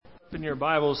Open your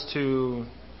Bibles to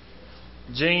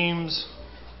James.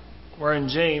 We're in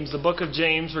James, the book of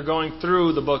James. We're going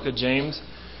through the book of James.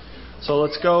 So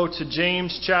let's go to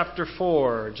James chapter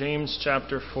 4. James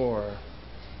chapter 4.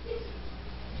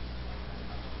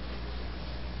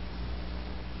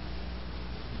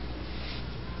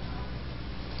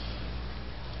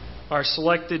 Our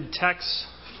selected text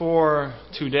for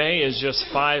today is just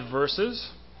 5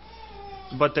 verses,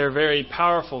 but they're very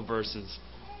powerful verses.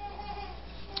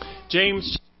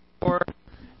 James 4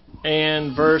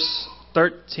 and verse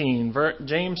 13.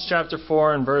 James chapter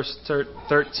 4 and verse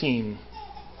 13.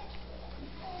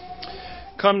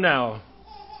 Come now,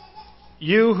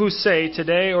 you who say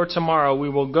today or tomorrow we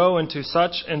will go into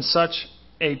such and such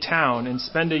a town and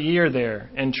spend a year there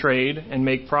and trade and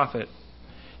make profit.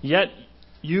 Yet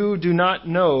you do not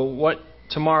know what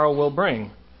tomorrow will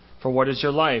bring. For what is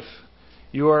your life?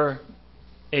 You are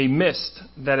a mist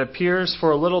that appears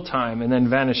for a little time and then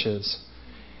vanishes.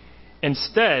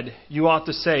 Instead, you ought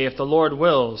to say, if the Lord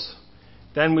wills,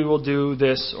 then we will do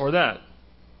this or that.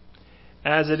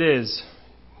 As it is,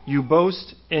 you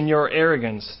boast in your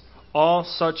arrogance. All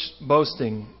such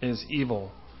boasting is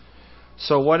evil.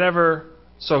 So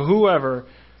whoever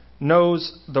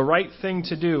knows the right thing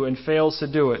to do and fails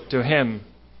to do it, to him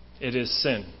it is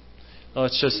sin.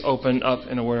 Let's just open up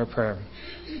in a word of prayer.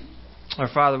 Our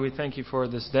Father, we thank you for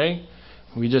this day.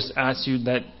 We just ask you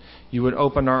that you would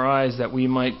open our eyes that we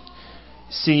might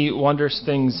see wondrous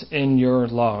things in your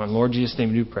law. In Lord Jesus'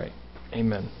 name we do pray.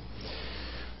 Amen.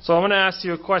 So I'm going to ask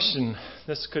you a question.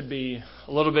 This could be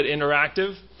a little bit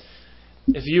interactive.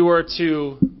 If you were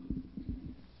to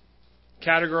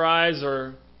categorize,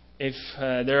 or if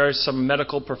there are some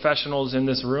medical professionals in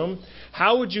this room,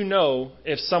 how would you know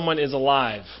if someone is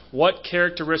alive? What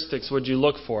characteristics would you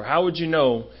look for? How would you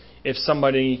know if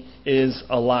somebody is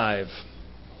alive?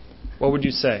 What would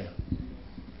you say?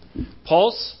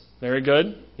 Pulse? Very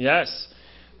good. Yes.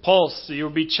 Pulse. So you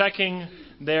would be checking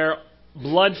their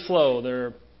blood flow,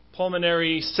 their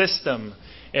pulmonary system.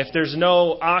 If there's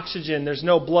no oxygen, there's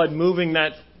no blood moving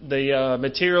the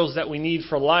materials that we need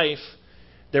for life,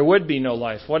 there would be no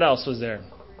life. What else was there?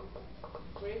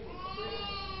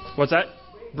 What's that?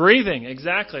 Breathing.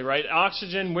 Exactly, right?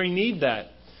 Oxygen, we need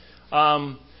that.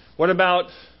 What about...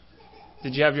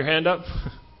 Did you have your hand up?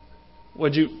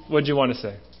 What'd you want to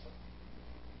say?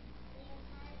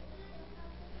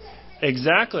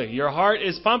 Exactly. Your heart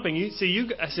is pumping.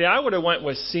 I would have went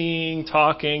with seeing,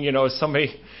 talking,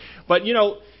 somebody. But,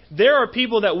 there are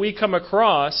people that we come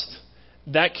across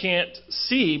that can't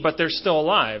see, but they're still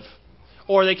alive.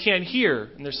 Or they can't hear,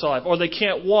 and they're still alive. Or they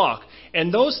can't walk.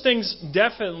 And those things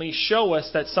definitely show us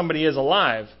that somebody is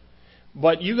alive.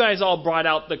 But you guys all brought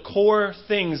out the core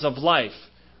things of life.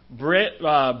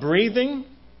 Breathing,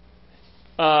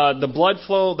 the blood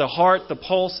flow, the heart, the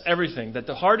pulse, everything. That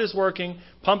the heart is working,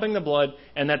 pumping the blood,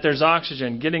 and that there's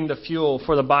oxygen, getting the fuel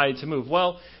for the body to move.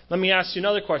 Well, let me ask you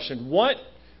another question.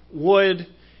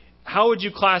 How would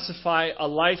you classify a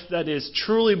life that is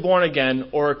truly born again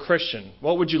or a Christian?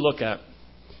 What would you look at?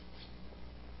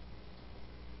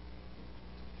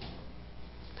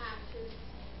 Actions.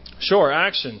 Sure,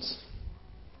 actions.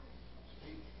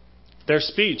 Their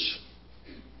speech.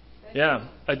 Yeah.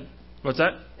 What's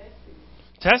that?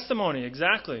 Testimony,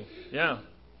 exactly. Yeah.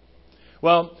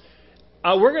 Well,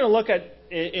 we're going to look at,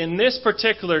 in this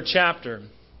particular chapter,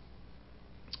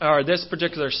 or this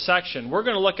particular section, we're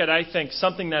going to look at, I think,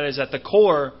 something that is at the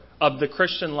core of the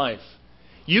Christian life.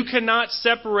 You cannot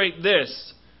separate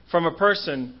this from a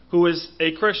person who is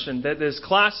a Christian, that is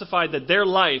classified that their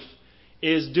life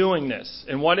is doing this.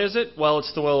 And what is it? Well,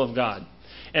 it's the will of God.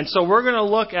 And so we're going to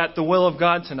look at the will of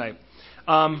God tonight.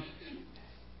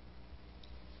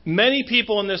 Many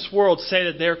people in this world say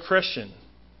that they're Christian.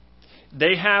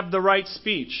 They have the right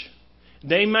speech.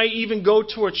 They might even go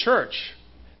to a church.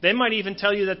 They might even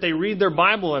tell you that they read their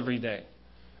Bible every day.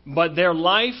 But their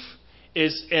life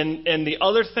is, and the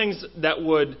other things that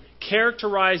would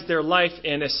characterize their life,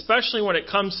 and especially when it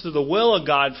comes to the will of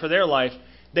God for their life,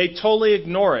 they totally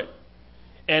ignore it.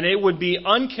 And it would be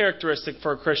uncharacteristic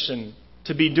for a Christian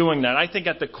to be doing that. I think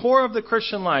at the core of the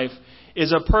Christian life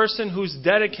is a person who's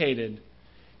dedicated.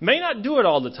 May not do it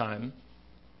all the time.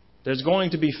 There's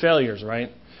going to be failures, right?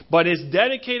 But is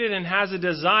dedicated and has a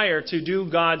desire to do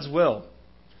God's will.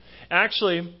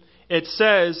 Actually, it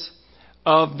says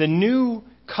of the new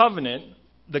covenant,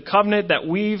 the covenant that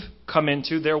we've come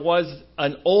into, there was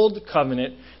an old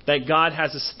covenant that God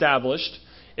has established.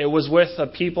 It was with a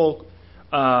people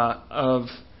of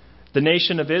the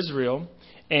nation of Israel.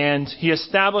 And he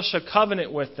established a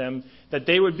covenant with them that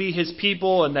they would be his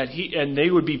people and that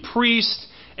they would be priests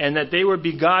and that they would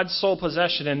be God's sole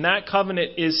possession. And that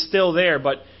covenant is still there,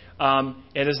 but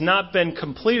it has not been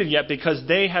completed yet because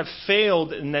they have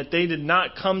failed in that they did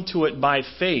not come to it by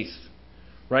faith.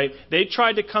 Right? They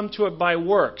tried to come to it by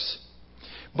works.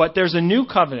 But there's a new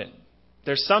covenant.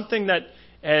 There's something that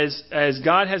as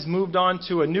God has moved on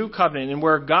to a new covenant, and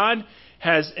where God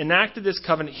has enacted this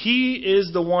covenant, He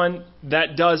is the one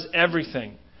that does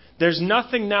everything. There's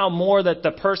nothing now more that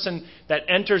the person that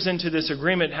enters into this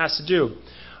agreement has to do.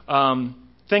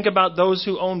 Think about those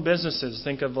who own businesses.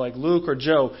 Think of like Luke or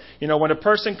Joe. You know, when a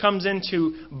person comes in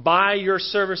to buy your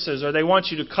services, or they want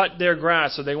you to cut their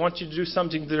grass, or they want you to do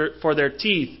something for their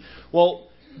teeth, well,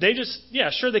 they just,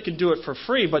 sure, they can do it for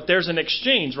free, but there's an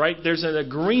exchange, right? There's an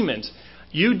agreement.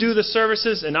 You do the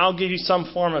services, and I'll give you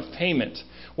some form of payment.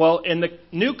 Well, in the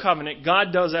new covenant,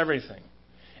 God does everything.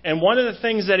 And one of the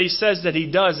things that He says that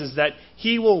He does is that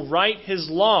He will write His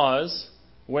laws,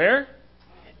 where?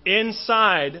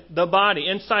 Inside the body,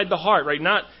 inside the heart, right?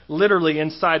 Not literally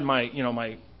inside my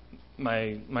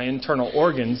internal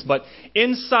organs, but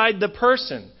inside the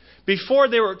person. Before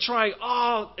they were trying,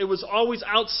 it was always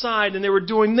outside, and they were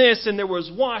doing this, and there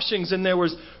was washings, and there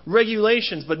was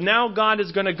regulations. But now God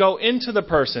is going to go into the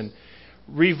person,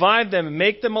 revive them, and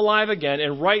make them alive again,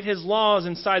 and write His laws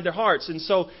inside their hearts. And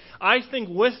so I think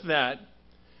with that,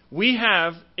 we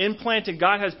have implanted,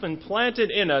 God has been planted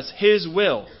in us His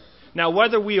will. Now,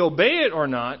 whether we obey it or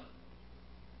not,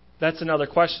 that's another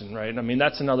question, right? I mean,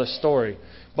 that's another story.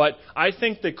 But I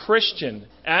think the Christian,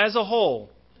 as a whole,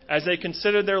 as they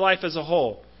consider their life as a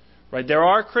whole, right? There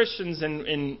are Christians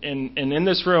in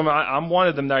this room, I'm one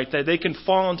of them, right? That they can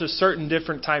fall into certain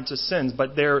different types of sins,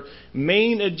 but their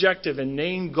main objective and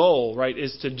main goal, right,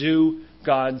 is to do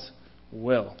God's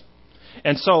will.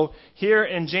 And so here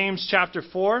in James chapter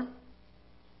 4,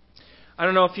 I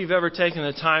don't know if you've ever taken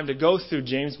the time to go through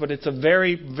James, but it's a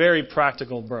very, very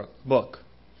practical book.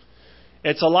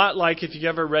 It's a lot like if you've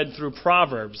ever read through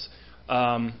Proverbs.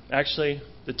 Actually,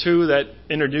 the two that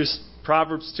introduced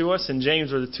Proverbs to us and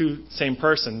James were the two same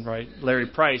person, right? Larry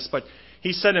Price. But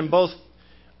he said in both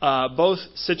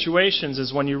situations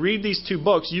is when you read these two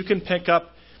books, you can pick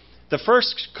up the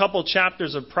first couple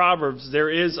chapters of Proverbs. There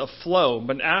is a flow,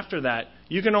 but after that,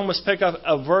 you can almost pick up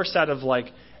a verse out of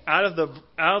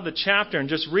the chapter and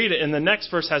just read it, and the next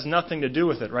verse has nothing to do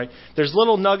with it, right? There's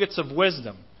little nuggets of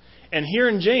wisdom. And here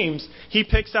in James, he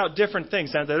picks out different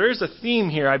things. Now, there is a theme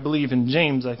here, I believe, in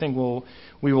James. I think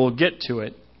we will get to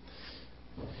it.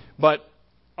 But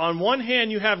on one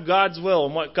hand, you have God's will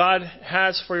and what God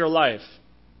has for your life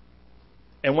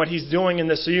and what He's doing in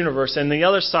this universe. And the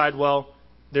other side, well,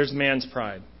 there's man's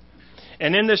pride.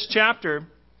 And in this chapter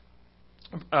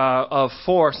of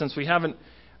 4, since we haven't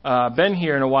been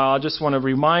here in a while, I just want to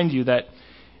remind you that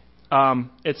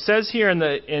it says here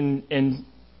in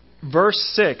verse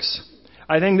 6,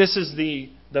 I think this is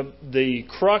the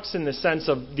crux in the sense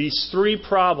of these three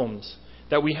problems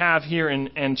that we have here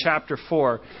in chapter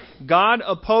 4. God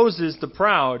opposes the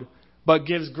proud, but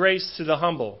gives grace to the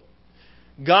humble.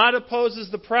 God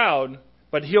opposes the proud,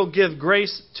 but He'll give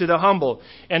grace to the humble.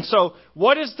 And so,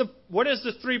 what is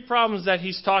the three problems that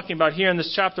he's talking about here in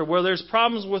this chapter? Where there's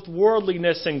problems with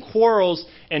worldliness and quarrels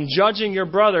and judging your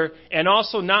brother and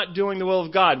also not doing the will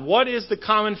of God. What is the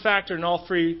common factor in all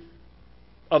three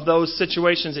of those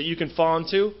situations that you can fall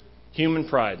into? Human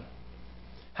pride.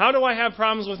 How do I have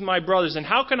problems with my brothers, and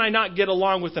how can I not get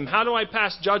along with them? How do I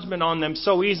pass judgment on them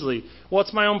so easily? Well,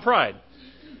 it's my own pride.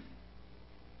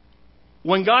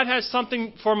 When God has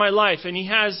something for my life, and He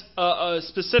has a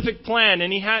specific plan,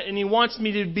 and He wants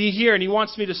me to be here, and He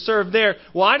wants me to serve there,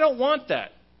 well, I don't want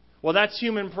that. Well, that's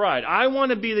human pride. I want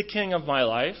to be the king of my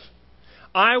life.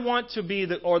 I want to be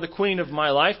the queen of my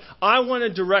life. I want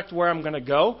to direct where I'm going to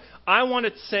go. I want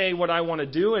to say what I want to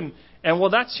do, and well,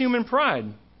 that's human pride.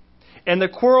 And the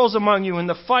quarrels among you, and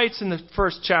the fights in the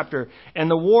first chapter, and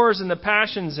the wars and the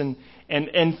passions and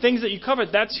things that you covered,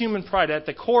 that's human pride at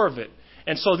the core of it.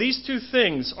 And so these two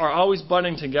things are always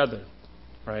butting together,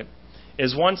 right?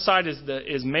 Is one side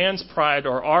is man's pride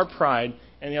or our pride,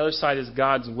 and the other side is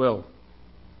God's will.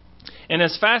 And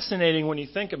it's fascinating when you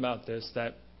think about this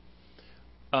that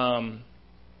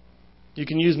you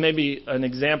can use maybe an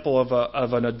example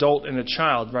of an adult and a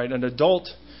child, right? An adult,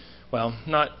 well,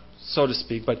 not so to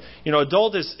speak, but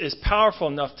adult is powerful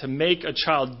enough to make a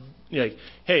child like,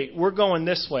 hey, we're going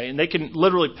this way, and they can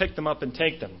literally pick them up and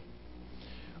take them.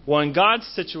 Well, in God's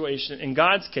situation, in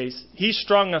God's case, He's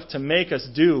strong enough to make us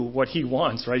do what He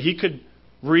wants, right? He could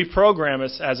reprogram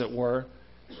us, as it were,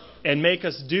 and make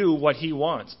us do what He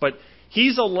wants. But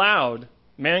He's allowed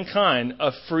mankind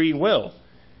a free will.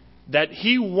 That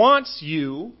He wants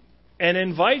you and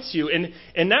invites you.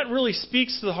 And that really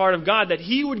speaks to the heart of God, that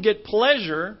He would get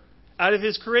pleasure out of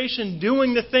His creation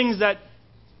doing the things that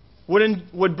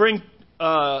would bring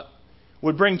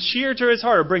cheer to His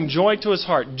heart or bring joy to His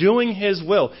heart, doing His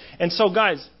will. And so,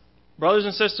 guys, brothers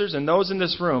and sisters, and those in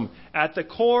this room, at the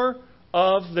core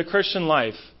of the Christian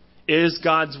life is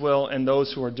God's will and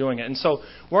those who are doing it. And so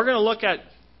we're going to look at,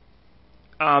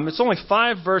 it's only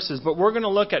 5 verses, but we're going to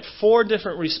look at 4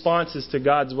 different responses to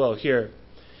God's will here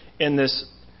in this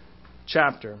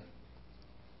chapter,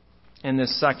 in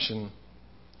this section.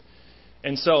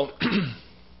 And so,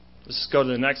 let's go to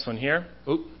the next one here.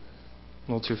 Oop,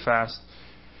 a little too fast.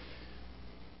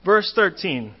 Verse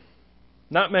 13.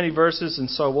 Not many verses, and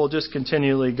so we'll just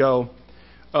continually go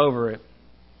over it.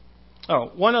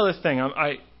 Oh, one other thing.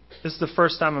 This is the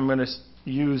first time I'm going to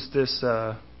use this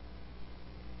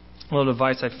little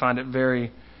device. I find it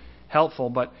very helpful,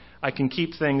 but I can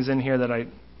keep things in here that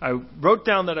I wrote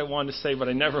down that I wanted to say, but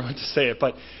I never went to say it.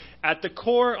 But at the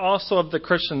core also of the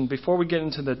Christian, before we get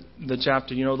into the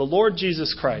chapter, the Lord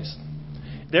Jesus Christ,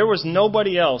 there was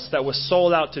nobody else that was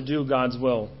sold out to do God's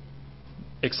will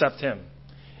except Him.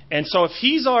 And so if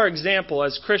He's our example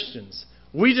as Christians,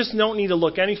 we just don't need to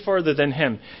look any further than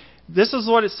Him. This is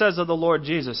what it says of the Lord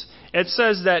Jesus. It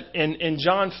says that in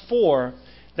John 4,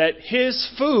 that His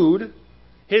food,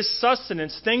 His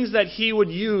sustenance, things that He would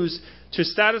use to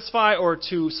satisfy or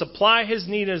to supply His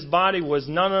need in His body was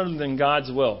none other than God's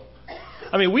will.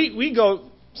 I mean, we go,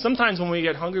 sometimes when we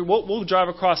get hungry, we'll drive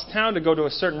across town to go to a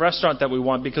certain restaurant that we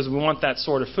want because we want that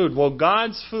sort of food. Well,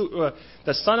 God's food,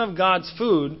 the Son of God's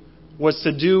food was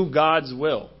to do God's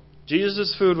will.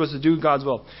 Jesus' food was to do God's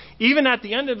will. Even at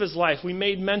the end of His life, we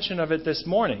made mention of it this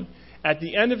morning. At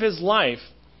the end of His life,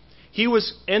 He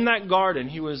was in that garden.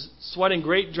 He was sweating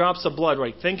great drops of blood,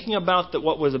 right? Thinking about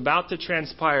what was about to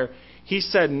transpire. He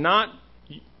said, not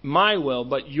my will,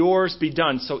 but yours be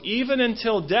done. So even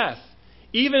until death,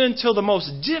 even until the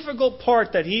most difficult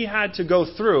part that He had to go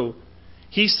through,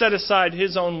 He set aside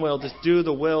His own will to do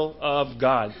the will of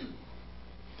God.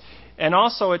 And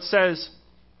also it says,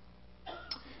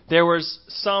 there was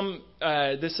some,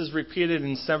 this is repeated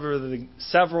in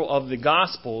several of the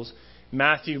Gospels,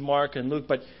 Matthew, Mark, and Luke,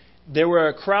 but there were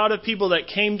a crowd of people that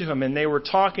came to Him and they were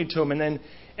talking to Him,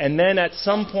 and then at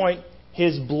some point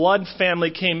His blood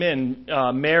family came in,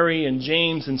 Mary and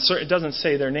James, and it doesn't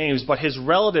say their names, but His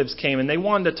relatives came and they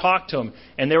wanted to talk to Him,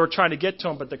 and they were trying to get to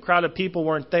Him, but the crowd of people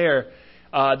weren't there.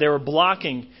 They were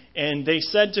blocking, and they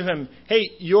said to Him, hey,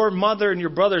 your mother and your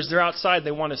brothers, they're outside,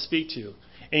 they want to speak to you.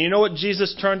 And you know what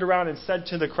Jesus turned around and said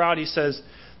to the crowd? He says,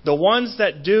 the ones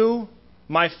that do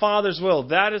my Father's will,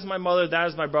 that is my mother, that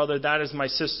is my brother, that is my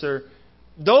sister.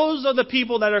 Those are the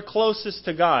people that are closest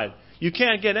to God. You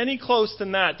can't get any closer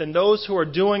than that, than those who are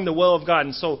doing the will of God.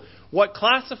 And so what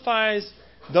classifies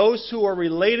those who are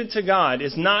related to God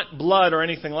is not blood or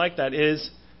anything like that, is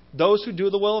those who do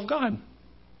the will of God.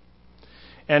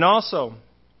 And also,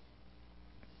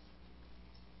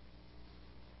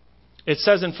 it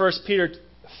says in 1 Peter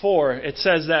 4, it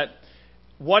says that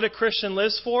what a Christian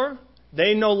lives for,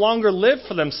 they no longer live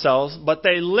for themselves, but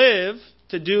they live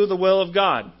to do the will of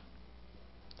God.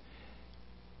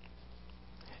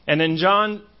 And in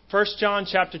 1 John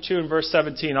chapter 2 and verse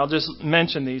 17, I'll just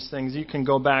mention these things. You can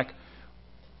go back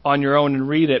on your own and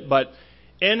read it. But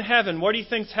in heaven, what do you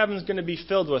think heaven's going to be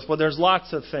filled with? Well, there's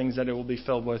lots of things that it will be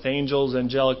filled with. Angels,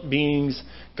 angelic beings,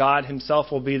 God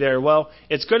Himself will be there. Well,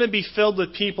 it's going to be filled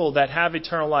with people that have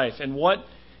eternal life. And what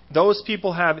those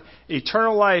people have,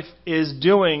 eternal life, is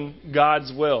doing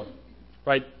God's will.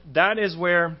 Right? That is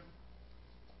where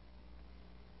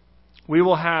we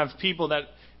will have people that,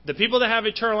 the people that have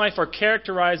eternal life are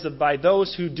characterized by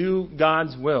those who do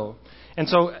God's will. And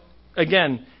so,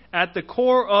 again, at the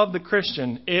core of the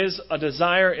Christian is a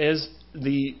desire,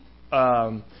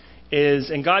 and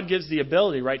God gives the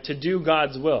ability, right, to do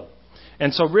God's will.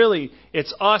 And so really,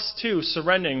 it's us too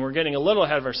surrendering. We're getting a little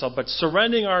ahead of ourselves, but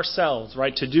surrendering ourselves,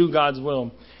 right, to do God's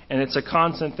will. And it's a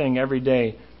constant thing every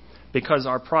day, because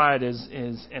our pride is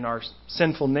in our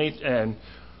sinful nature, and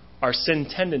our sin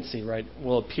tendency, right,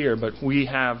 will appear. But we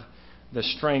have the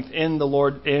strength in the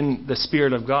Lord, in the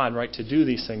Spirit of God, right, to do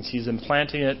these things. He's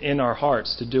implanting it in our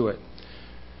hearts to do it.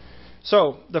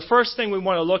 So the first thing we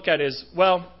want to look at is,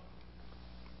 well,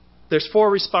 there's 4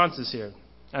 responses here,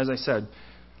 as I said.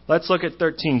 Let's look at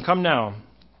 13. Come now,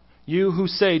 you who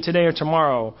say today or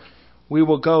tomorrow, we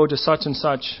will go to such and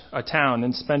such a town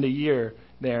and spend a year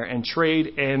there and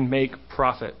trade and make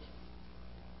profit.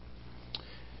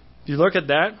 If you look at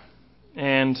that,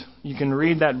 and you can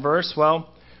read that verse,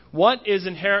 well, what is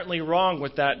inherently wrong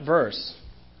with that verse?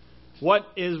 What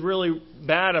is really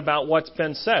bad about what's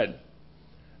been said?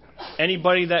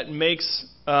 Anybody that makes,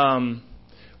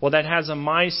 that has a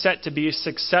mindset to be a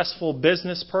successful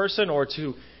business person or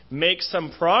to make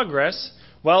some progress,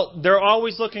 well, they're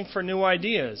always looking for new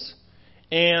ideas.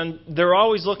 And they're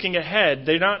always looking ahead.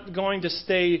 They're not going to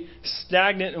stay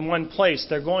stagnant in one place.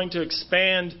 They're going to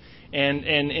expand and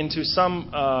into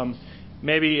some,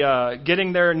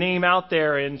 getting their name out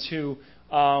there and to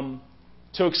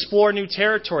explore new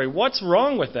territory. What's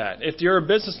wrong with that? If you're a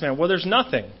businessman, well, there's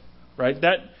nothing, right?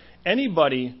 That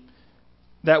anybody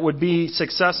that would be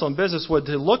successful in business would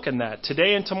look in that.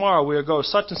 Today and tomorrow we'll go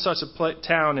such and such a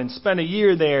town and spend a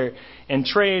year there and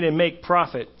trade and make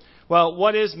profit. Well,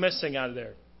 what is missing out of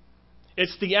there?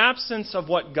 It's the absence of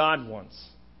what God wants.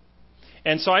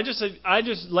 And so I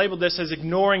just labeled this as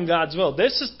ignoring God's will.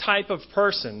 This is type of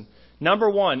person, number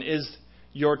one, is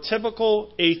your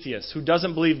typical atheist who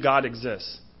doesn't believe God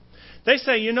exists. They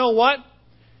say, you know what?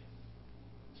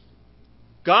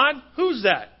 God, who's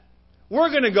that? We're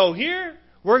going to go here,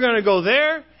 we're going to go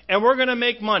there, and we're going to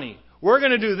make money. We're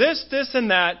going to do this, this,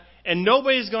 and that, and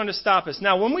nobody's going to stop us.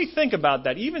 Now, when we think about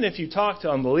that, even if you talk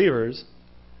to unbelievers,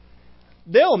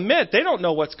 they'll admit they don't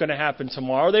know what's going to happen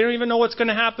tomorrow. They don't even know what's going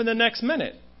to happen the next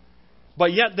minute.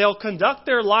 But yet they'll conduct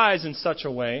their lives in such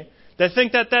a way that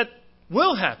think that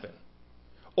will happen.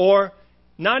 Or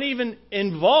not even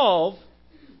involve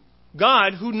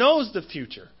God who knows the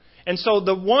future. And so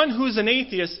the one who's an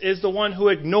atheist is the one who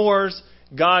ignores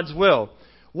God's will.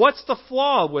 What's the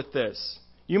flaw with this?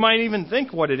 You might even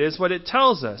think what it is, what it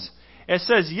tells us. It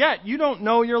says, yet you don't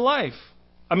know your life.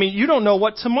 You don't know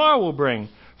what tomorrow will bring.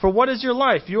 For what is your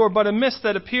life? You are but a mist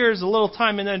that appears a little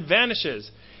time and then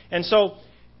vanishes. And so,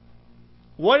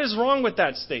 what is wrong with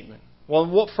that statement?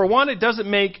 Well, for one, it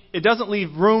doesn't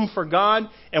leave room for God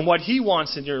and what He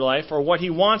wants in your life or what He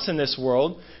wants in this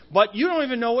world. But you don't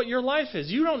even know what your life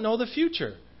is. You don't know the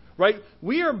future, right?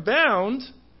 We are bound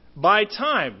by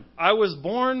time. I was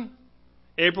born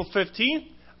April 15th.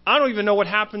 I don't even know what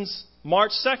happens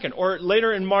March 2nd or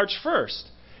later in March 1st.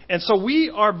 And so we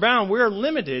are bound. We are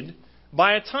limited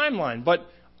by a timeline. But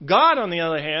God, on the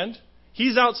other hand,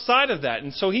 He's outside of that.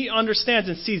 And so He understands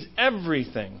and sees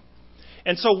everything.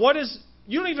 And so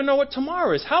you don't even know what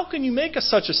tomorrow is. How can you make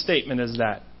such a statement as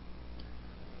that?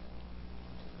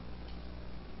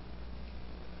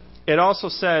 It also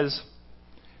says,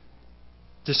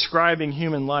 describing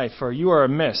human life, for you are a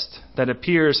mist that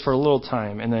appears for a little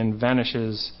time and then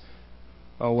vanishes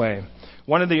away.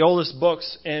 One of the oldest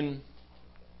books in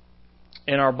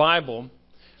our Bible,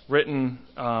 written,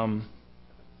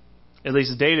 at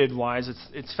least dated-wise,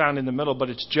 it's found in the middle,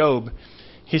 but it's Job.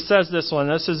 He says this one.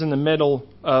 This is in the middle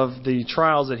of the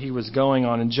trials that he was going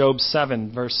on. In Job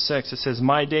 7, verse 6, it says,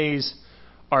 my days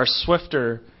are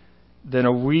swifter than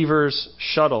a weaver's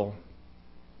shuttle.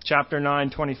 Chapter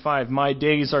 9:25, my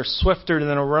days are swifter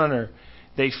than a runner.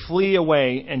 They flee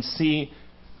away and see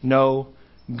no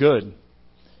good.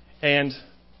 And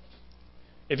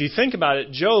if you think about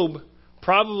it, Job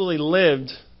probably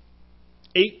lived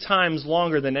 8 times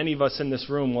longer than any of us in this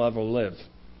room will ever live.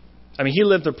 He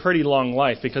lived a pretty long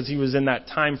life because he was in that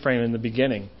time frame in the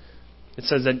beginning. It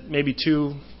says that maybe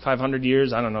 500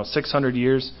 years, 600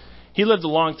 years. He lived a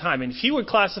long time. And if he would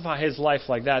classify his life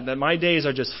like that my days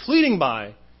are just fleeting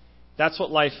by, that's what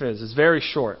life is. It's very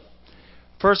short.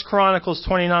 1 Chronicles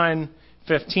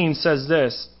 29:15 says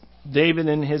this, David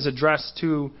in his address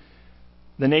to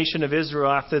the nation of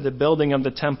Israel after the building of the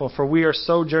temple, for we are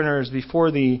sojourners before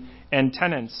thee and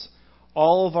tenants.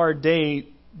 All of our days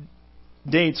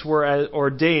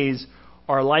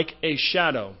are like a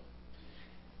shadow.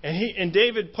 And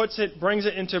David brings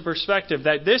it into perspective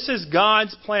that this is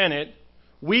God's planet.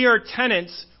 We are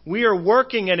tenants. We are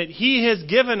working in it. He has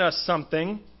given us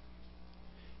something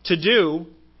to do.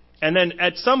 And then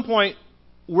at some point,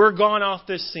 we're gone off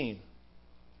this scene.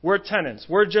 We're tenants.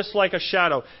 We're just like a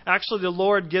shadow. Actually, the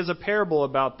Lord gives a parable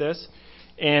about this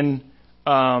in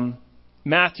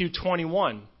Matthew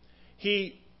 21.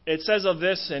 It says of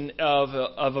this of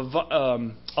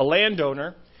a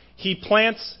landowner. He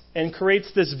plants and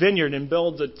creates this vineyard and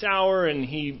builds a tower, and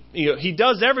he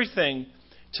does everything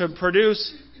to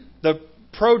produce the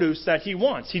produce that he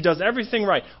wants. He does everything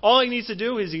right. All he needs to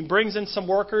do is he brings in some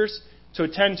workers to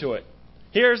attend to it.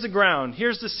 Here's the ground.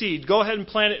 Here's the seed. Go ahead and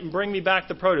plant it and bring me back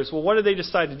the produce. Well, what do they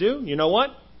decide to do? You know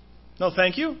what? No,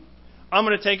 thank you. I'm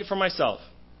going to take it for myself.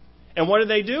 And what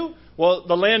do? Well,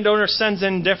 the landowner sends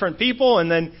in different people,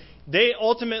 and then they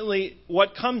ultimately,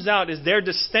 what comes out is their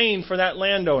disdain for that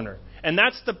landowner. And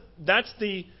that's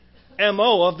the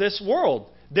MO of this world.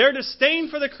 Their disdain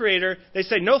for the Creator. They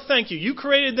say, no, thank you. You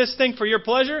created this thing for your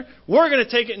pleasure. We're going to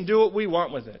take it and do what we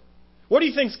want with it. What do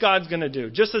you think God's going to do?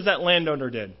 Just as that landowner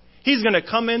did. He's going to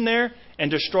come in there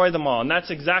and destroy them all. And that's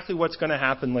exactly what's going to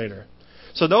happen later.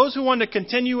 So those who want to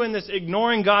continue in this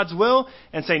ignoring God's will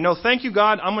and say, no, thank you,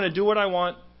 God, I'm going to do what I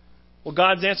want. Well,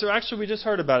 God's answer, actually, we just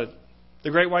heard about it.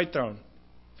 The great white throne.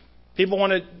 People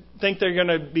want to think they're going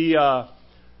to be,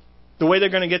 the way they're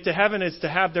going to get to heaven is to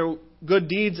have their good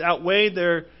deeds outweigh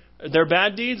their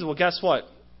bad deeds. Well, guess what?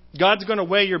 God's going to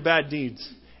weigh your bad deeds.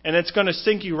 And it's going to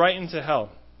sink you right into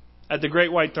hell at the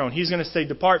great white throne. He's going to say,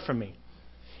 depart from me.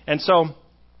 And so,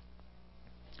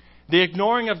 the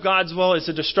ignoring of God's will is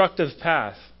a destructive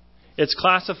path. It's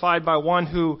classified by one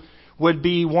who would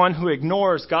be one who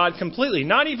ignores God completely.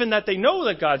 Not even that they know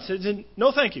that God says,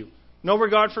 no thank you. No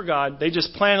regard for God. They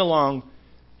just plan along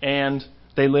and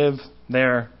they live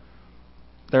their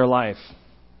life.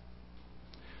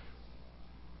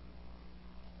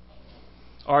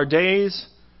 Our days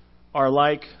are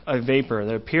like a vapor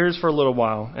that appears for a little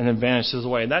while and then vanishes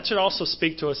away. And that should also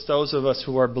speak to us, those of us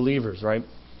who are believers, right?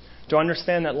 To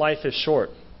understand that life is short.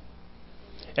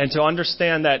 And to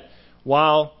understand that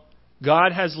while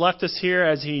God has left us here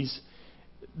as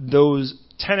those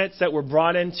tenants that were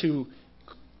brought in to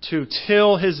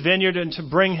till his vineyard and to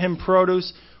bring him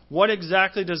produce, what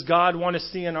exactly does God want to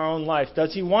see in our own life?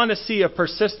 Does he want to see a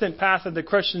persistent path of the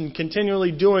Christian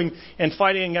continually doing and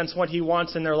fighting against what he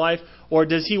wants in their life? Or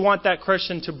does he want that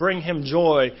Christian to bring him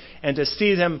joy and to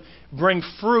see them bring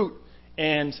fruit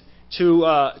and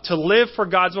to live for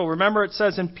God's will? Remember, it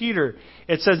says in Peter,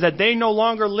 it says that they no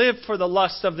longer live for the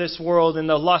lust of this world and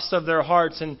the lust of their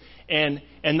hearts and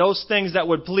those things that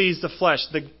would please the flesh.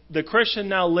 The Christian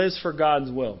now lives for God's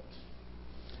will.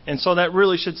 And so that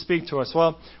really should speak to us.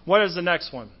 Well, what is the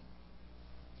next one?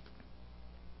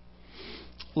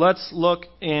 Let's look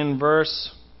in verse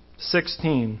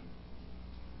 16.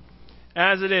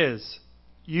 As it is,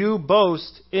 you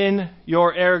boast in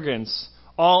your arrogance.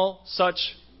 All such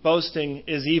boasting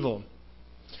is evil.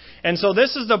 And so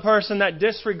this is the person that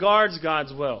disregards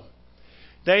God's will.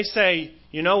 They say,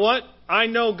 you know what? I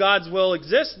know God's will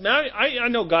exists. I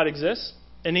know God exists.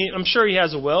 And I'm sure he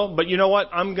has a will. But you know what?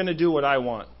 I'm going to do what I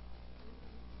want.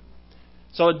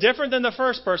 So different than the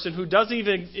first person who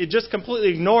it just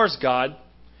completely ignores God.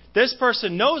 This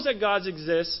person knows that God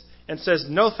exists and says,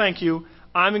 no thank you.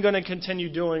 I'm going to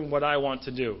continue doing what I want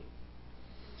to do.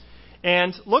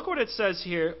 And look what it says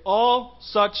here. All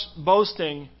such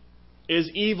boasting is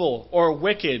evil or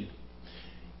wicked.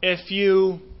 If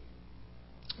you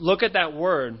look at that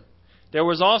word, there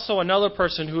was also another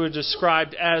person who was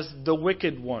described as the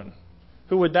wicked one.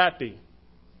 Who would that be?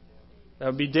 That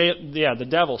would be the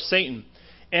devil, Satan.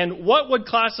 And what would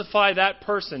classify that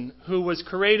person who was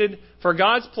created for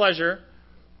God's pleasure?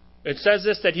 It says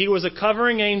this, that he was a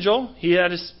covering angel. He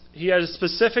had a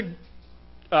specific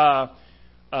job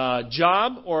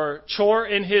or chore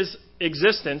in his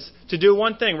existence to do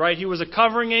one thing, right? He was a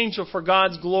covering angel for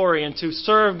God's glory and to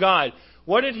serve God.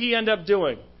 What did he end up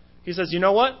doing? He says, you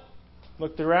know what?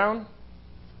 Looked around.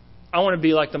 I want to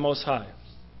be like the Most High.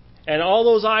 And all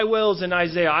those I wills in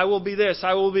Isaiah, I will be this,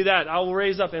 I will be that, I will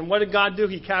raise up. And what did God do?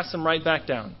 He cast them right back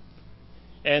down.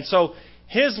 And so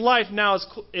his life now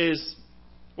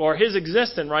or his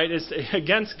existence, right, is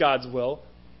against God's will.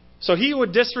 So he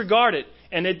would disregard it.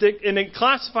 And it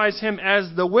classifies him as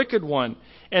the wicked one.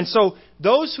 And so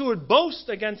those who would boast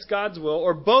against God's will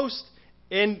or boast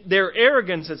in their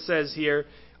arrogance, it says here,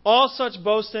 all such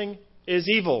boasting is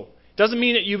evil. Doesn't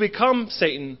mean that you become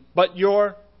Satan, but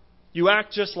you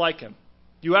act just like him.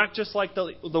 You act just like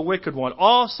the wicked one.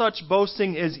 All such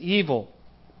boasting is evil.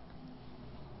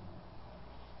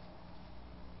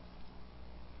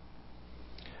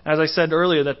 As I said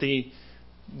earlier, that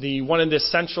the one of the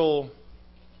essential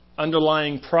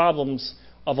underlying problems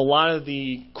of a lot of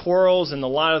the quarrels and a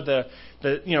lot of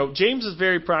the James is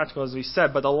very practical, as we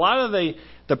said, but a lot of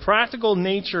the practical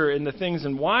nature in the things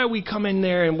and why we come in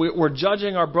there and we're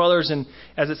judging our brothers, and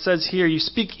as it says here, you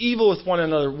speak evil with one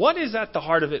another. What is at the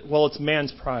heart of it? Well, it's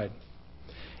man's pride.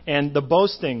 And the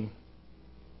boasting.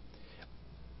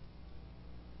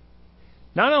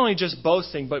 Not only just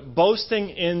boasting, but boasting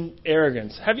in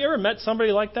arrogance. Have you ever met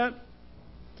somebody like that?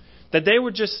 That they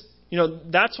would just,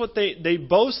 that's what they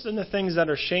boast in the things that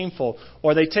are shameful,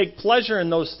 or they take pleasure in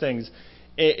those things,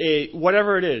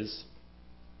 whatever it is.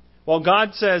 Well,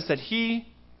 God says that he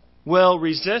will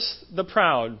resist the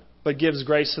proud, but gives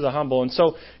grace to the humble. And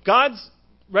so God's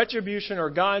retribution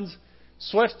or God's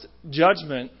swift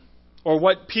judgment or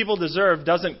what people deserve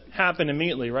doesn't happen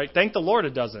immediately, right? Thank the Lord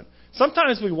it doesn't.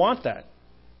 Sometimes we want that.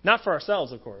 Not for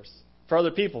ourselves, of course. For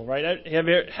other people, right? Have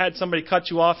you had somebody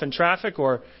cut you off in traffic,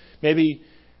 or maybe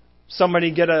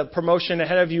somebody get a promotion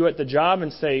ahead of you at the job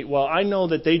and say, well, I know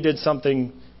that they did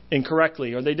something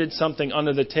incorrectly, or they did something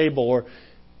under the table, or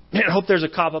man, I hope there's a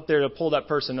cop up there to pull that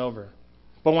person over.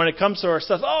 But when it comes to our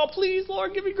stuff, oh, please,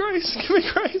 Lord, give me grace, give me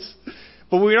grace.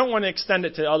 But we don't want to extend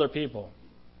it to other people.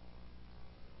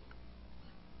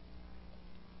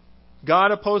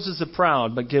 God opposes the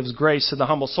proud, but gives grace to the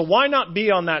humble. So why not be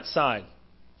on that side?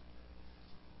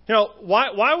 You know,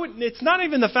 why would, it's not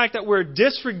even the fact that we're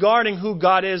disregarding who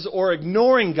God is or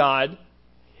ignoring God.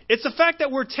 It's the fact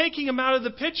that we're taking Him out of the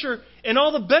picture and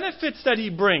all the benefits that He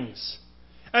brings.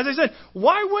 As I said,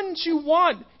 why wouldn't you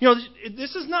want,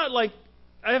 this is not like,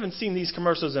 I haven't seen these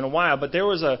commercials in a while, but there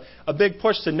was a big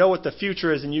push to know what the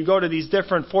future is, and you go to these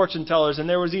different fortune tellers, and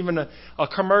there was even a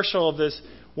commercial of this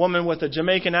woman with a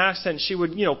Jamaican accent. She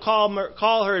would,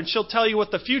 call her, and she'll tell you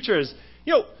what the future is.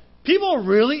 People are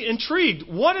really intrigued.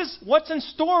 What's in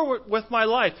store with my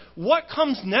life? What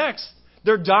comes next?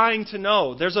 They're dying to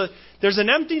know. There's an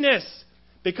emptiness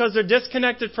because they're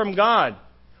disconnected from God.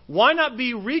 Why not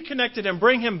be reconnected and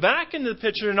bring Him back into the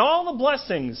picture and all the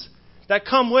blessings that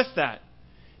come with that?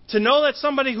 To know that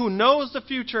somebody who knows the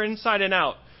future inside and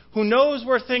out, who knows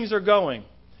where things are going.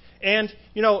 And,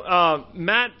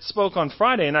 Matt spoke on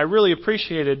Friday, and I really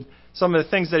appreciated some of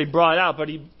the things that he brought out. But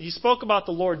he spoke about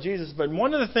the Lord Jesus. But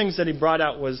one of the things that he brought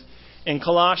out was in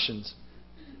Colossians.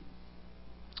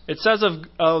 It says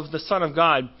of the Son of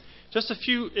God,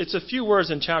 it's a few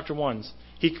words in chapter 1.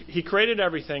 He created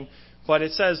everything, but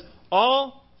it says,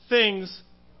 all things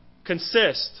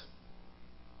consist.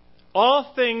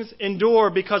 All things endure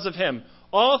because of Him.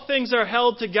 All things are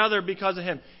held together because of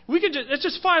Him. It's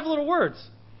just 5 little words.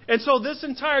 And so this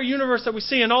entire universe that we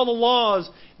see and all the laws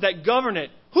that govern it,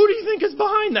 who do you think is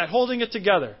behind that, holding it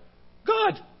together?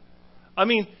 God. I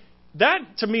mean, that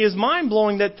to me is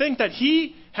mind-blowing, that think that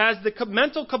He has the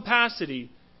mental capacity.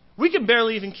 We can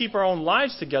barely even keep our own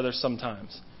lives together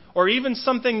sometimes. Or even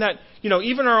something that,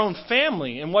 even our own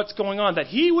family and what's going on, that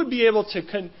He would be able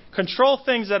to control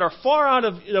things that are far out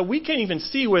of, we can't even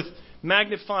see with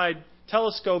magnified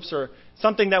telescopes or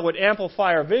something that would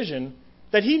amplify our vision,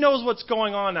 that He knows what's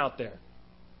going on out there.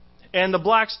 And the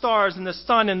black stars and the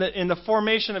sun and the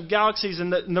formation of galaxies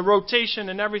and the rotation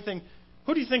and everything.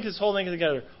 Who do you think is holding it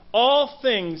together? All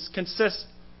things consist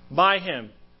by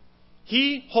Him.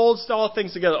 He holds all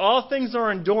things together. All things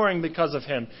are enduring because of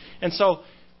Him. And so,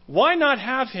 why not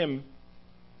have Him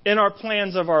in our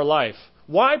plans of our life?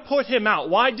 Why put Him out?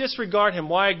 Why disregard Him?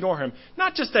 Why ignore Him?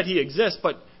 Not just that He exists,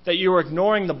 but that you are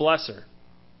ignoring the blesser,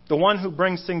 the one who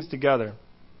brings things together.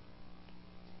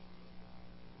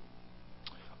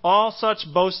 All such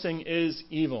boasting is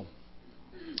evil.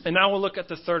 And now we'll look at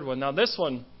the third one. Now this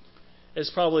one is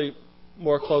probably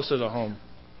more closer to home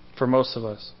for most of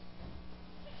us.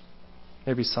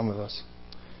 Maybe some of us.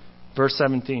 Verse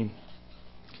 17.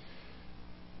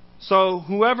 So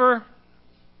whoever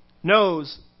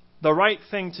knows the right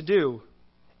thing to do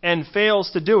and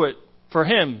fails to do it, for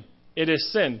him it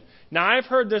is sin. Now I've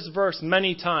heard this verse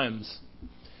many times,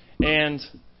 and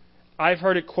I've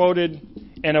heard it quoted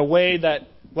in a way that,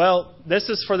 well, this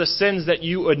is for the sins that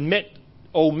you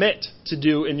omit to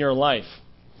do in your life.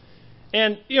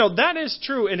 And, that is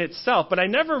true in itself, but I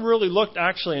never really looked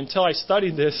actually until I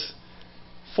studied this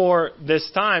for this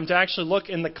time to actually look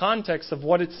in the context of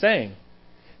what it's saying.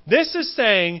 This is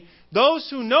saying those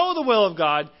who know the will of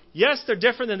God, yes, they're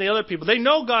different than the other people. They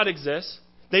know God exists.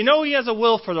 They know He has a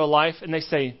will for their life, and they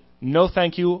say, no,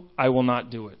 thank you, I will not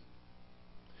do it.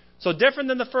 So different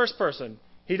than the first person.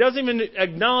 He doesn't even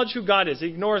acknowledge who God is. He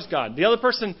ignores God. The other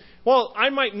person, well, I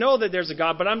might know that there's a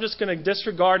God, but I'm just going to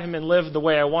disregard Him and live the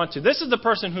way I want to. This is the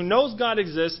person who knows God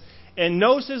exists and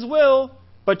knows His will,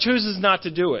 but chooses not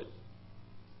to do it.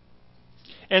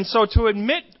 And so to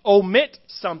omit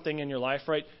something in your life,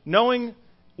 right? Knowing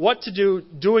what to do,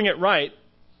 doing it right,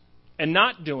 and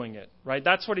not doing it, right?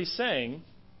 That's what he's saying.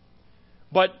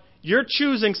 But you're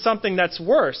choosing something that's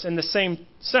worse in the same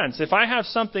sense. If I have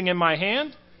something in my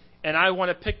hand and I want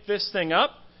to pick this thing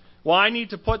up, well, I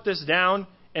need to put this down,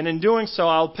 and in doing so,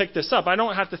 I'll pick this up. I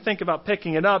don't have to think about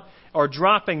picking it up or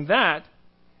dropping that.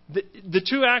 The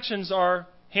two actions are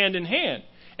hand in hand.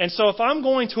 And so if I'm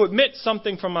going to omit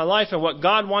something from my life and what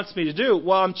God wants me to do,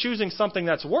 well, I'm choosing something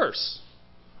that's worse.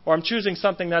 Or I'm choosing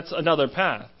something that's another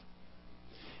path.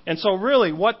 And so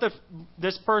really what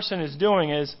this person is doing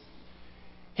is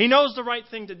he knows the right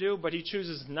thing to do, but he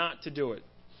chooses not to do it.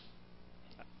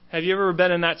 Have you ever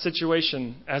been in that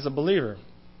situation as a believer?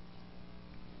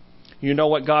 You know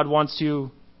what God wants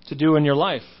you to do in your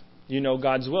life. You know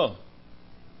God's will.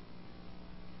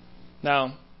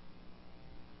 Now,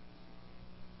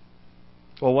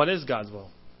 well, what is God's will?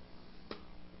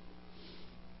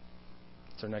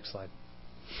 It's our next slide.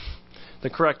 The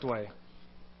correct way.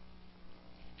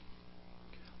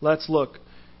 Let's look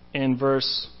in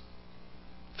verse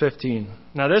 15.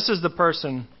 Now this is the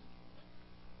person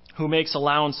who makes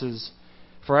allowances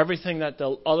for everything that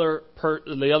the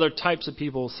other types of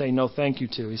people say no thank you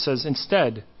to. He says,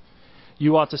 instead,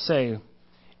 you ought to say,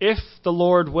 if the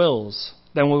Lord wills,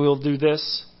 then we will do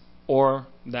this or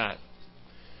that.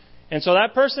 And so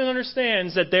that person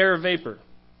understands that they're a vapor.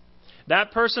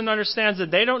 That person understands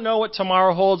that they don't know what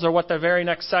tomorrow holds or what the very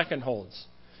next second holds.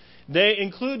 They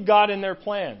include God in their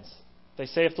plans. They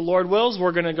say, if the Lord wills,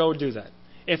 we're going to go do that.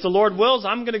 If the Lord wills,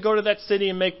 I'm going to go to that city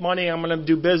and make money. I'm going to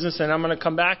do business and I'm going to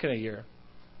come back in a year.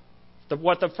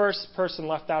 What the first person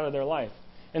left out of their life.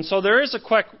 And so there is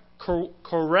a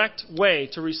correct way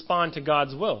to respond to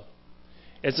God's will.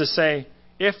 It's to say,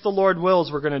 if the Lord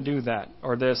wills, we're going to do that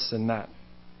or this and that.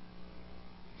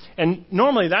 And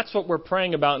normally that's what we're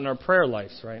praying about in our prayer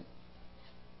lives, right?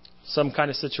 Some kind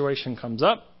of situation comes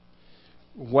up.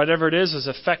 Whatever it is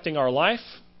affecting our life.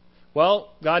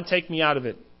 Well, God, take me out of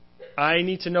it. I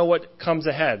need to know what comes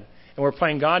ahead. And we're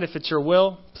praying, God, if it's your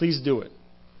will, please do it.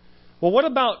 Well, what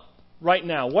about right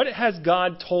now? What has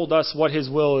God told us what his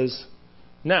will is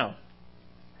now?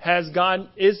 Is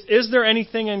there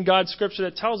anything in God's scripture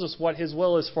that tells us what his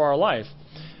will is for our life?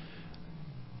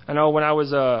 I know when I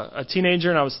was a teenager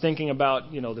and I was thinking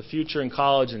about, the future in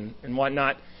college and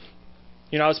whatnot,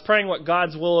 I was praying what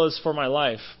God's will is for my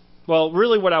life. Well,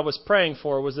 really what I was praying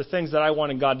for was the things that I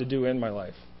wanted God to do in my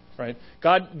life, right?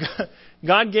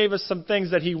 God gave us some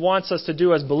things that he wants us to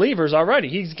do as believers already.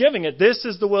 He's giving it. This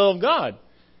is the will of God.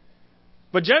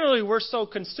 But generally, we're so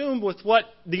consumed with what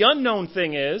the unknown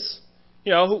thing is,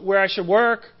 where I should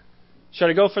work. Should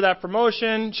I go for that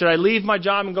promotion? Should I leave my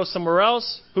job and go somewhere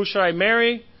else? Who should I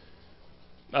marry?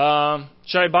 Should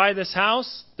I buy this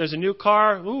house? There's a new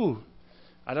car. Ooh,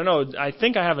 I don't know. I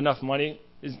think I have enough money.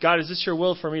 God, is this your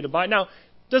will for me to buy? Now,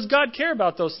 does God care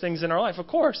about those things in our life? Of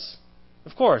course.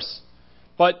 Of course.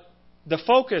 But the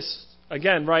focus,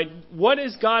 again, right, what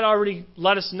is God already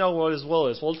let us know what his will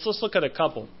is? Well, let's look at a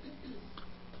couple.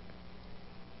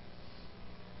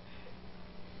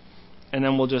 And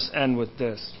then we'll just end with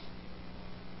this.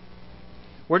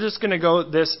 We're just going to go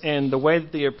this in the way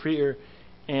that they appear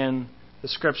in the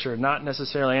Scripture, not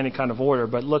necessarily any kind of order,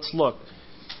 but let's look.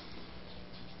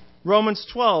 Romans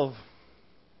 12,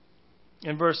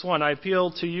 in verse 1, I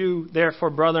appeal to you, therefore,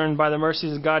 brethren, by the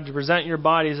mercies of God, to present your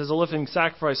bodies as a living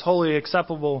sacrifice, holy,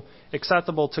 acceptable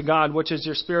to God, which is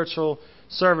your spiritual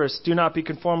service. Do not be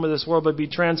conformed with this world, but be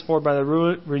transformed by the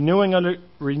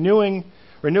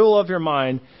renewal of your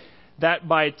mind, that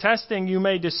by testing you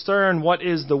may discern what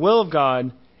is the will of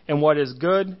God and what is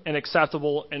good and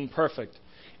acceptable and perfect.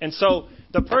 And so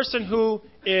the person who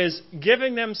is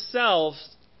giving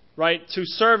themselves, right, to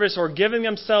service or giving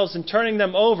themselves and turning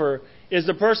them over is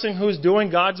the person who's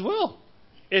doing God's will.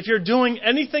 If you're doing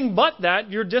anything but that,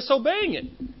 you're disobeying it.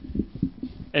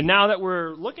 And now that we're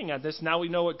looking at this, now we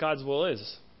know what God's will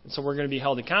is. And so we're going to be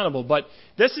held accountable. But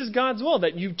this is God's will,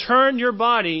 that you turn your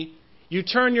body, you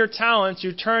turn your talents,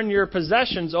 you turn your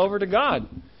possessions over to God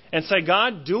and say,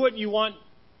 God, do what you want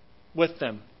with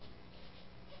them.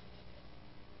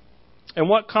 And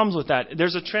what comes with that?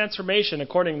 There's a transformation,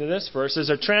 according to this verse. There's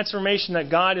a transformation that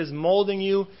God is molding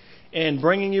you and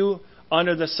bringing you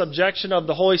under the subjection of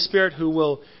the Holy Spirit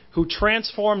who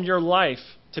transformed your life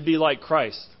to be like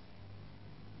Christ.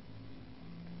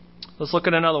 Let's look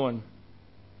at another one.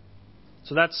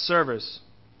 So that's service.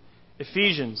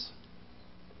 Ephesians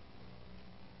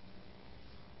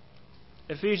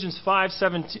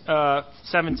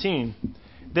 5:17.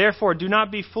 Therefore, do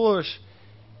not be foolish.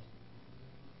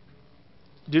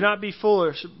 Do not be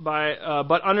foolish,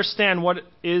 but understand what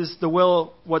the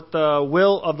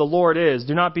will of the Lord is.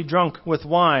 Do not be drunk with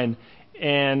wine,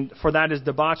 and for that is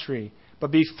debauchery, but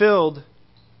be filled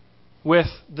with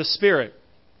the Spirit.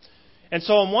 And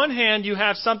so on one hand, you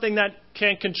have something that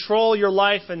can control your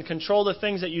life and control the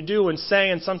things that you do and say,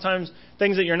 and sometimes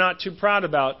things that you're not too proud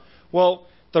about. Well,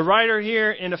 the writer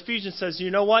here in Ephesians says,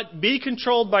 you know what? Be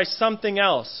controlled by something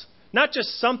else. Not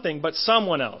just something, but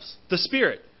someone else. The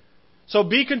Spirit. So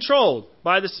be controlled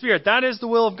by the Spirit. That is the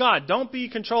will of God. Don't be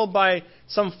controlled by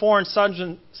some foreign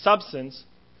substance,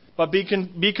 but be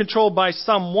controlled by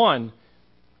someone.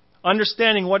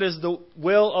 Understanding what is the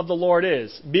will of the Lord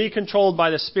is. Be controlled by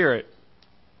the Spirit.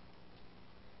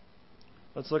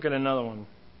 Let's look at another one.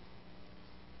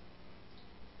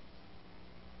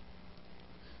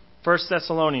 1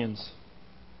 Thessalonians.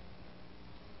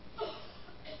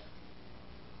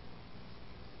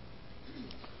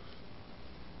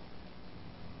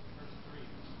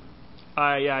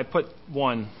 I put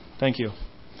 1. Thank you.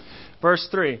 Verse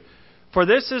 3. For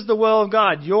this is the will of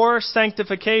God, your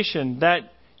sanctification,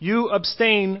 that you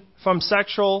abstain from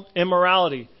sexual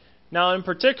immorality. Now, in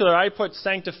particular, I put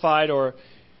sanctified, or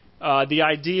the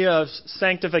idea of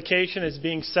sanctification is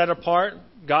being set apart.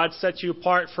 God sets you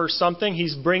apart for something.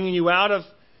 He's bringing you out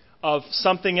of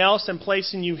something else and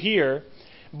placing you here.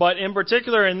 But in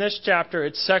particular, in this chapter,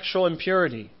 it's sexual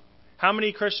impurity. How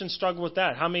many Christians struggle with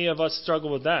that? How many of us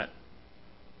struggle with that?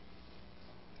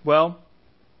 Well,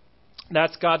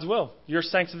 that's God's will, your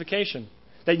sanctification.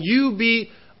 That you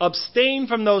be abstain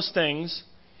from those things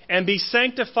and be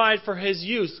sanctified for His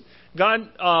use. God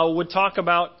would talk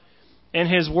about in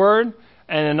His Word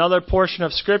and another portion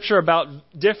of Scripture about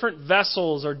different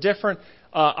vessels or different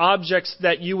objects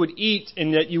that you would eat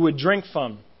and that you would drink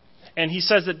from. And He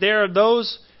says that there are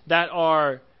those that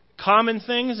are common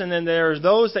things, and then there are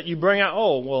those that you bring out.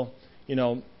 Oh,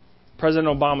 well, President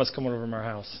Obama's coming over to our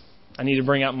house. I need to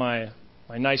bring out my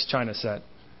nice china set.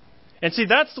 And see,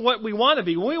 that's what we want to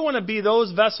be. We want to be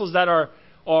those vessels that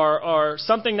are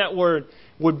something that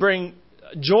would bring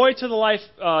joy to the life,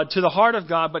 to the heart of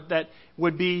God, but that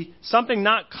would be something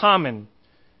not common.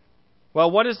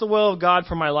 Well, what is the will of God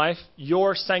for my life?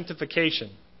 Your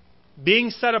sanctification.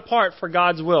 Being set apart for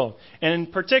God's will. And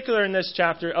in particular in this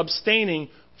chapter, abstaining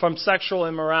from sexual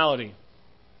immorality.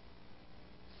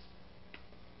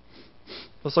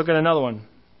 Let's look at another one.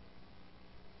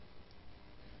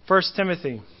 1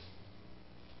 Timothy.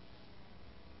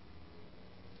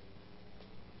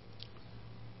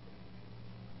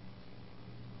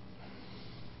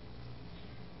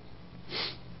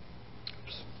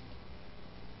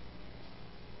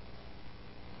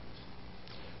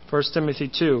 First Timothy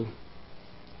 2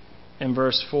 and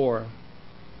verse 4.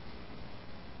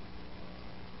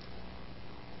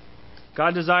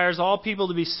 God desires all people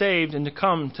to be saved and to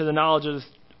come to the knowledge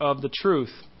of the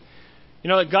truth.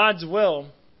 That God's will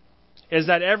is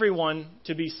that everyone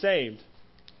to be saved.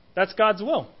 That's God's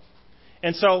will.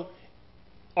 And so,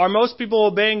 are most people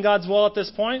obeying God's will at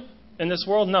this point in this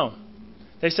world? No.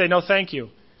 They say, no, thank you.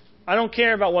 I don't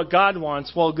care about what God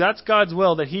wants. Well, that's God's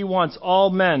will, that He wants all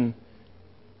men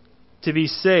to be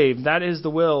saved. That is the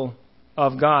will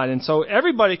of God. And so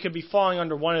everybody could be falling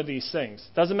under one of these things.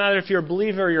 Doesn't matter if you're a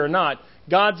believer or you're not.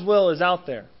 God's will is out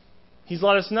there. He's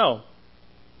let us know.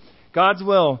 God's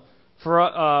will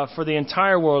for the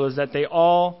entire world is that they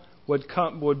all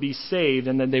would be saved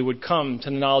and that they would come to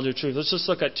the knowledge of truth. Let's just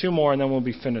look at two more and then we'll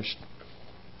be finished.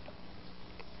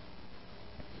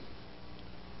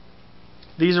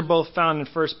 These are both found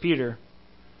in 1 Peter.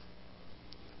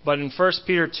 But in 1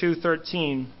 Peter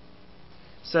 2:13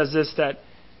 says this, that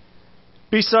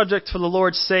be subject for the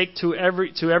Lord's sake to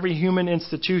every human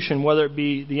institution, whether it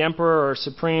be the emperor or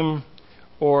supreme,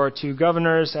 or to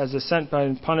governors as is sent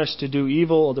and punished to do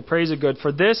evil or to praise the good.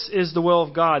 For this is the will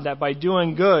of God, that by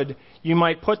doing good you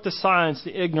might put to silence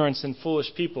the ignorance and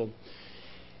foolish people.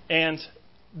 And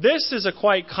this is a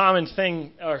quite common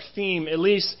thing or theme, at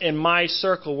least in my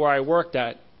circle where I worked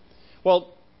at.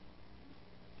 Well,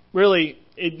 really,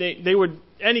 they would,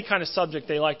 any kind of subject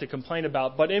they like to complain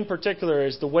about, but in particular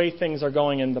is the way things are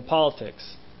going in the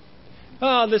politics.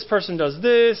 Oh, this person does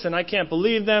this, and I can't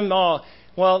believe them. Oh,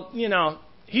 well,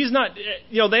 he's not,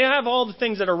 they have all the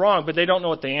things that are wrong, but they don't know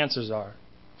what the answers are.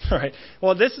 Right?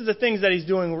 Well, this is the things that he's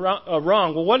doing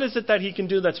wrong. Well, what is it that he can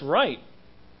do that's right?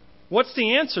 What's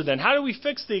the answer then? How do we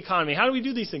fix the economy? How do we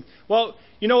do these things? Well,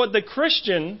 you know what? The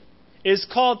Christian is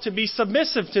called to be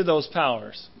submissive to those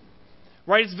powers.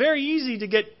 Right? It's very easy to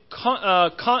get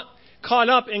caught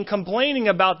up in complaining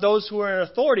about those who are in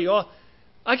authority. Oh,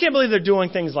 I can't believe they're doing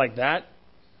things like that.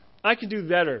 I could do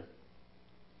better.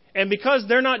 And because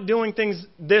they're not doing things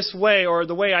this way or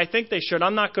the way I think they should,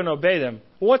 I'm not going to obey them.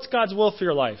 Well, what's God's will for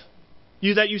your life?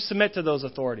 That you submit to those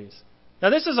authorities. Now,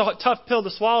 this is a tough pill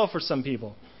to swallow for some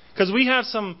people. Because we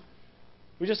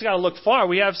just got to look far.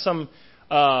 We have some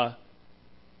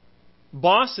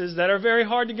bosses that are very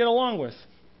hard to get along with.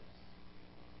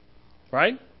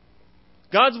 Right?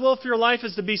 God's will for your life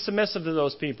is to be submissive to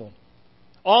those people.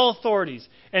 All authorities.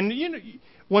 And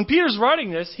when Peter's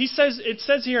writing this, it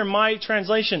says here in my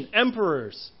translation,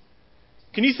 emperors.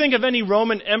 Can you think of any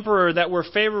Roman emperor that were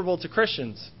favorable to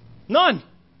Christians? None.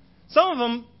 Some of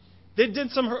them, they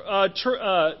did some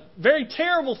very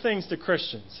terrible things to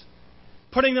Christians.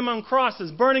 Putting them on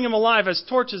crosses, burning them alive as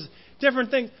torches, different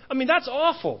things. I mean, that's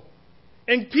awful.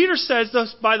 And Peter says,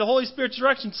 by the Holy Spirit's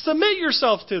direction, submit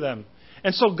yourself to them.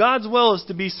 And so God's will is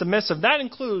to be submissive. That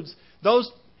includes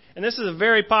those, and this is a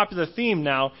very popular theme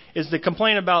now, is the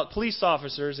complaint about police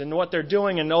officers and what they're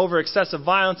doing and over excessive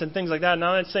violence and things like that. And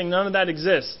I'm not saying none of that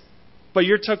exists. But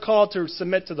you're called to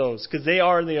submit to those because they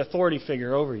are the authority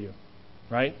figure over you,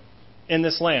 right, in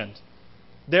this land.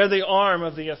 They're the arm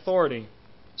of the authority.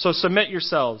 So submit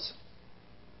yourselves.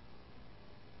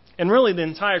 And really, the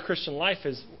entire Christian life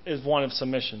is one of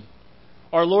submission.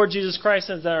 Our Lord Jesus Christ,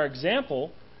 as our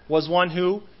example, was one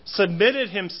who submitted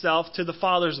himself to the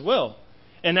Father's will.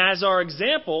 And as our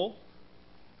example,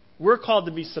 we're called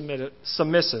to be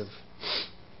submissive.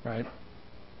 Right?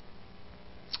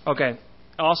 Okay.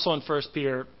 Also in 1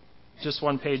 Peter, just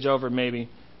one page over maybe.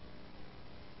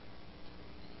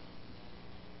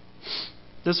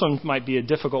 This one might be a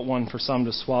difficult one for some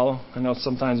to swallow. I know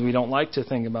sometimes we don't like to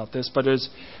think about this, but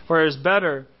for it is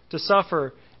better to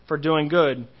suffer for doing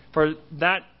good, for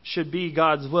that should be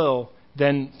God's will,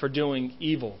 than for doing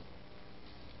evil.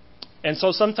 And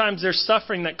so sometimes there's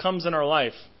suffering that comes in our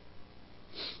life.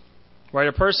 Right?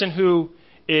 A person who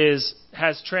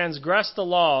has transgressed the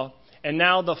law, and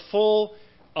now the full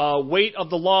weight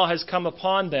of the law has come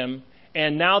upon them,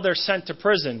 and now they're sent to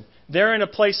prison. They're in a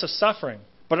place of suffering.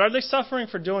 But are they suffering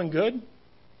for doing good?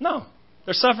 No.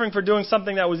 They're suffering for doing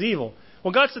something that was evil.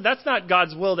 Well, God said that's not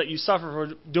God's will that you suffer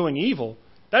for doing evil.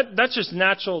 That's just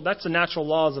natural. That's the natural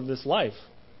laws of this life.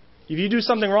 If you do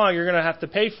something wrong, you're going to have to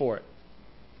pay for it.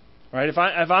 Right? If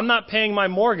I'm not paying my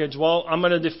mortgage, well, I'm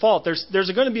going to default.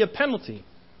 There's going to be a penalty.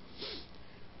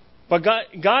 But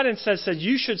God instead said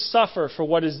you should suffer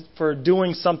for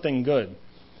doing something good.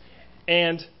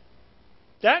 And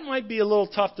that might be a little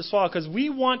tough to swallow because we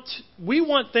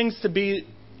want things to be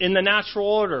in the natural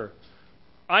order.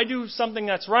 I do something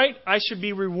that's right, I should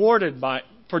be rewarded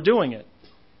for doing it.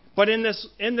 But in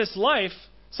this life,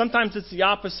 sometimes it's the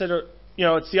opposite, or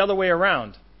it's the other way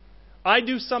around. I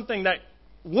do something that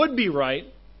would be right,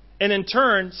 and in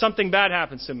turn, something bad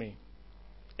happens to me,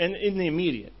 and in the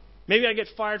immediate. Maybe I get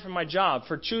fired from my job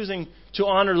for choosing to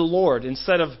honor the Lord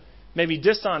instead of maybe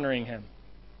dishonoring Him.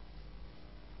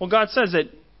 Well, God says that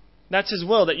that's His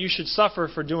will, that you should suffer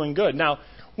for doing good. Now,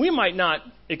 we might not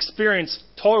experience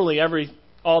totally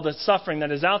all the suffering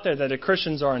that is out there that the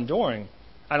Christians are enduring.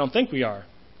 I don't think we are.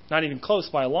 Not even close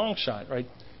by a long shot, right?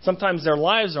 Sometimes their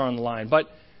lives are on the line. But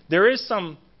there is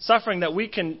some suffering that we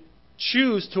can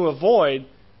choose to avoid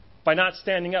by not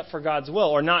standing up for God's will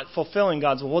or not fulfilling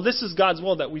God's will. Well, this is God's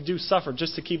will that we do suffer,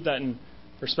 just to keep that in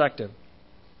perspective.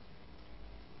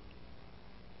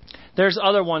 There's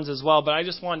other ones as well, but I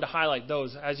just wanted to highlight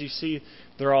those. As you see,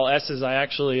 they're all S's. I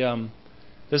actually,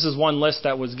 this is one list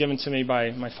that was given to me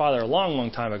by my father a long,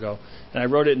 long time ago, and I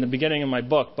wrote it in the beginning of my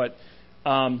book. But,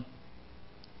 well,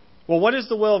 what is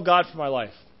the will of God for my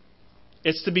life?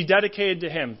 It's to be dedicated to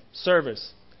Him,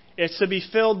 service. It's to be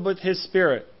filled with His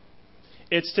Spirit.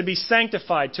 It's to be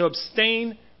sanctified, to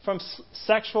abstain from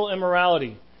sexual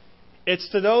immorality. It's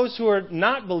to those who are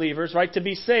not believers, right, to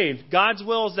be saved. God's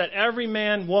will is that every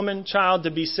man, woman, child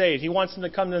to be saved. He wants them to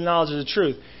come to the knowledge of the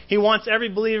truth. He wants every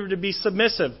believer to be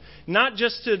submissive, not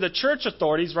just to the church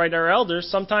authorities, right, our elders.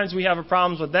 Sometimes we have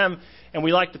problems with them, and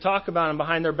we like to talk about them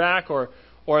behind their back, or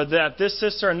that this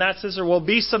sister and that sister will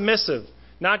be submissive,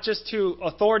 not just to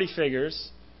authority figures,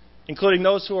 including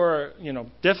those who are,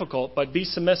 difficult, but be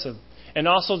submissive. And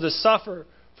also to suffer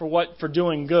for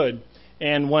doing good.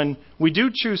 And when we do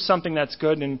choose something that's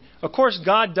good, and of course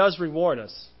God does reward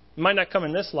us. It might not come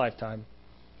in this lifetime,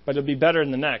 but it'll be better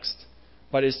in the next.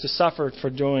 But it's to suffer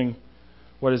for doing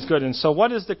what is good. And so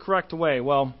what is the correct way?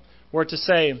 Well, we're to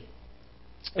say,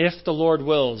 if the Lord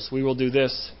wills, we will do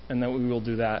this, and then we will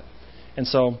do that. And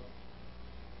so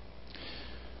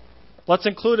let's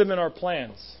include Him in our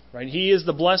plans. Right? He is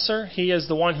the blesser. He is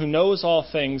the one who knows all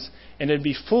things. And it'd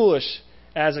be foolish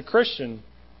as a Christian,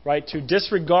 right, to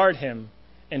disregard Him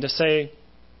and to say,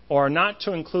 or not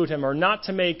to include Him, or not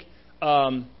to make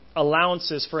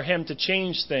allowances for Him to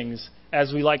change things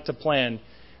as we like to plan.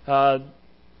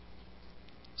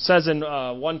 Says in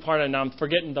one part, and I'm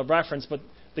forgetting the reference, but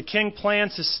the king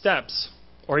plans his steps,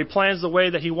 or he plans the way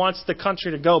that he wants the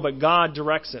country to go, but God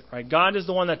directs it. Right? God is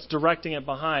the one that's directing it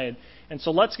behind. And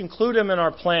so let's include Him in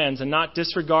our plans and not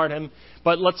disregard Him,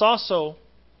 but let's also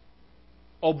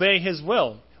obey His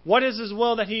will. What is His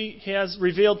will that He has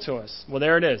revealed to us? Well,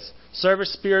 there it is.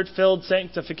 Service, Spirit-filled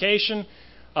sanctification,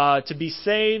 to be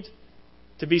saved,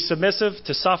 to be submissive,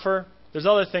 to suffer. There's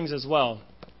other things as well.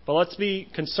 But let's be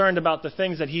concerned about the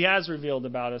things that He has revealed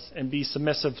about us and be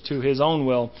submissive to His own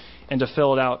will and to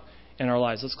fill it out in our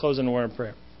lives. Let's close in a word of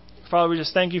prayer. Father, we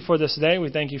just thank You for this day.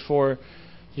 We thank You for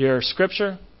Your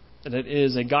Scripture, that it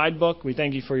is a guidebook. We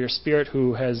thank You for Your Spirit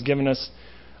who has given us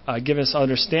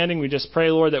understanding. We just pray,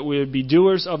 Lord, that we would be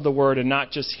doers of the Word and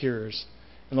not just hearers.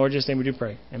 In Lord Jesus' name we do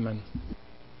pray. Amen.